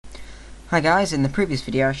Hi guys, in the previous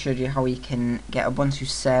video I showed you how you can get Ubuntu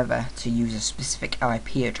server to use a specific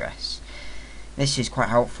IP address. This is quite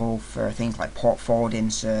helpful for things like port forwarding,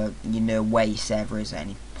 so you know where your server is at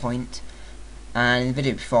any point. And in the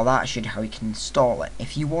video before that I showed you how you can install it.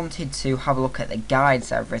 If you wanted to have a look at the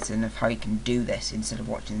guides I've written of how you can do this instead of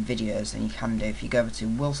watching the videos, then you can do. If you go over to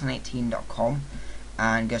wilson18.com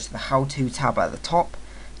and go to the how to tab at the top,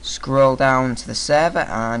 scroll down to the server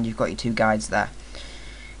and you've got your two guides there.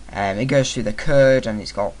 It goes through the code and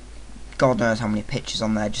it's got God knows how many pictures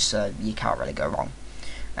on there, just so you can't really go wrong.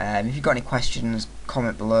 If you've got any questions,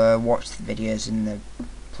 comment below, watch the videos in the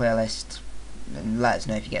playlist and let us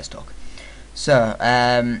know if you get stuck. So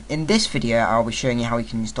in this video I'll be showing you how you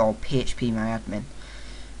can install PHPMyAdmin.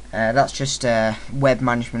 That's just a web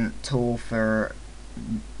management tool for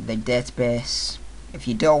the database. If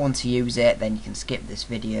you don't want to use it, then you can skip this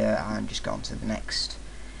video and just go on to the next.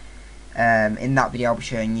 In that video I'll be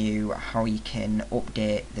showing you how you can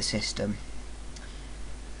update the system.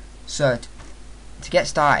 So to get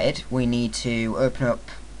started we need to open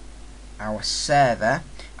up our server.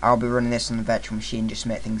 I'll be running this on a virtual machine just to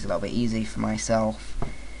make things a little bit easy for myself,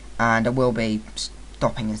 and I will be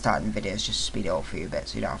stopping and starting videos just to speed it up for you a bit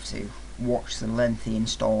so you don't have to watch the lengthy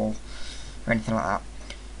install or anything like that.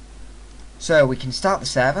 So we can start the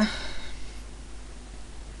server,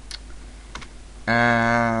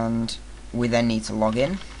 and we then need to log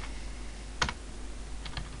in.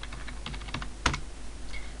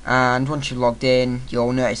 And once you've logged in,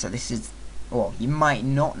 you'll notice that this is, well, you might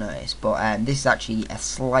not notice, but this is actually a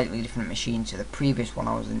slightly different machine to the previous one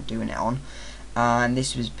I wasn't doing it on. And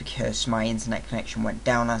this was because my internet connection went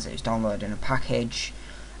down as it was downloading a package,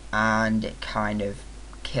 and it kind of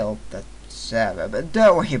killed the server. But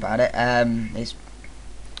don't worry about it.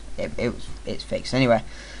 It's fixed anyway.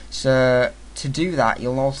 So to do that,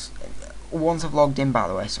 you'll also, once I've logged in, by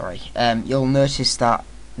the way, sorry, you'll notice that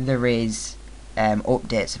there is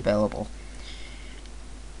updates available,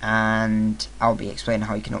 and I'll be explaining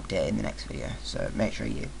how you can update in the next video, so make sure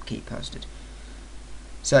you keep posted.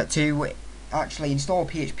 So to actually install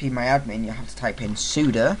PHPMyAdmin, you have to type in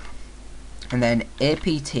sudo and then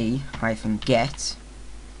apt-get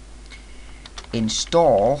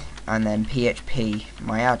install and then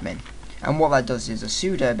PHPMyAdmin. And what that does is a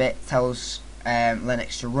sudo bit tells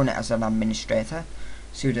Linux to run it as an administrator.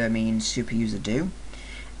 Sudo means super user do,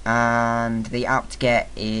 and the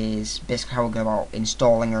apt-get is basically how we go about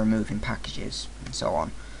installing or removing packages and so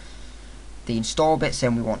on. The install bit's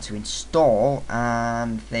saying we want to install,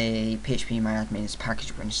 and the PHPMyAdmin is the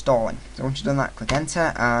package we're installing. So once you've done that, click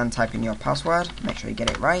enter and type in your password. Make sure you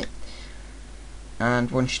get it right.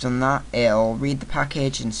 And once you've done that, it'll read the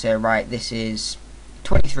package and say, right, this is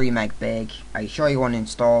 23 meg big, are you sure you want to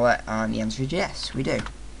install it? And the answer is yes, we do.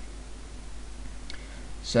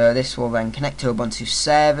 So this will then connect to Ubuntu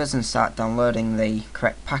servers and start downloading the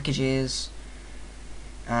correct packages.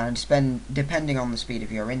 And depending on the speed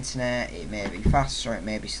of your internet, it may be fast or it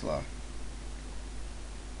may be slow.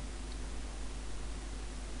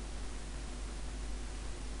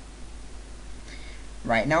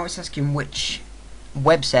 Right, now it's asking which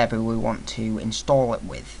web server we want to install it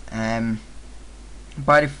with.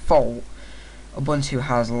 By default, Ubuntu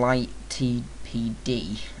has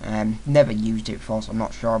LightTPD. Never used it before, so I'm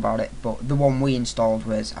not sure about it, but the one we installed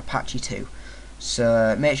was Apache 2.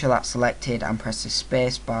 So make sure that's selected and press the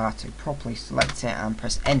space bar to properly select it and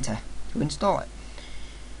press enter to install it.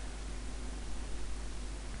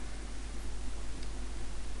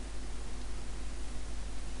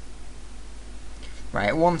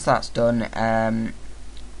 Right, once that's done,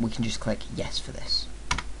 we can just click yes for this.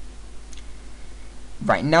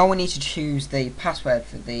 Right, now we need to choose the password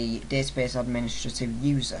for the database administrative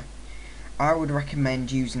user. I would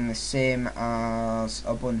recommend using the same as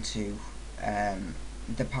Ubuntu,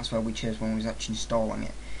 the password we chose when we was actually installing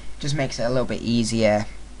it. Just makes it a little bit easier.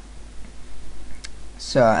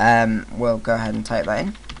 So we'll go ahead and type that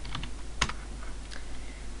in,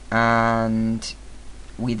 and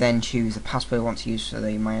we then choose the password we want to use for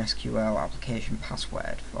the MySQL application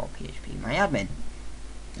password for PHPMyAdmin.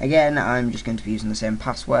 Again, I'm just going to be using the same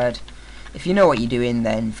password. If you know what you're doing,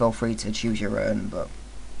 then feel free to choose your own, but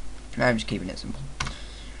I'm just keeping it simple.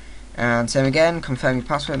 And same again, confirm your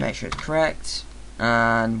password, make sure it's correct,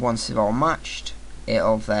 and once they've all matched,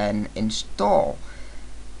 it'll then install.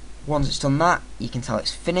 Once it's done that, you can tell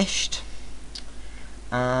it's finished,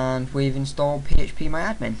 and we've installed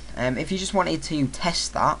PHPMyAdmin. If you just wanted to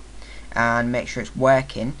test that and make sure it's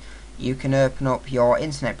working, you can open up your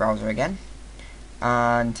internet browser again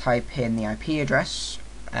and type in the IP address,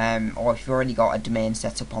 or if you've already got a domain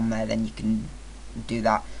set up on there, then you can do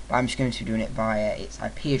that. but I'm just going to be doing it via its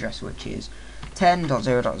IP address, which is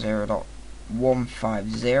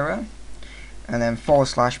 10.0.0.150 and then /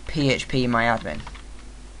 PHPMyAdmin.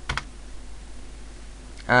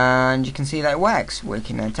 And you can see that it works. We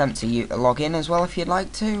can attempt to log in as well if you'd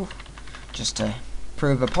like to, just to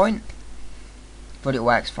prove a point, but it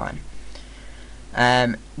works fine.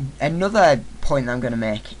 Another point that I'm going to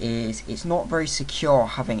make is it's not very secure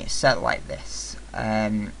having it set like this,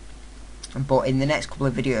 but in the next couple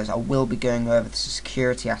of videos I will be going over the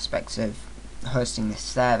security aspects of hosting this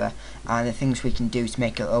server and the things we can do to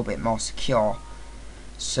make it a little bit more secure.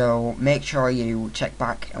 So make sure you check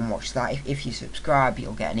back and watch that. If you subscribe,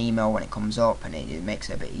 you'll get an email when it comes up, and it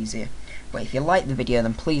makes it a bit easier. But if you like the video,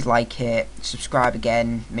 then please like it, subscribe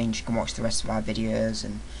again, means you can watch the rest of our videos.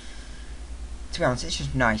 And to be honest, it's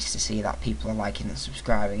just nice to see that people are liking and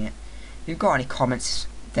subscribing it. If you've got any comments,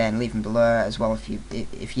 then leave them below as well. If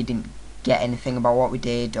you didn't get anything about what we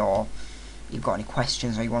did, or you've got any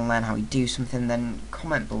questions, or you want to learn how we do something, then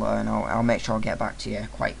comment below and I'll make sure I'll get back to you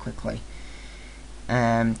quite quickly.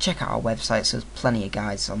 Check out our website, so there's plenty of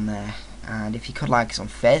guides on there, and if you could like us on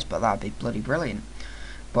Facebook, that'd be bloody brilliant.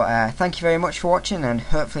 But thank you very much for watching, and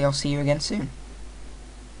hopefully I'll see you again soon.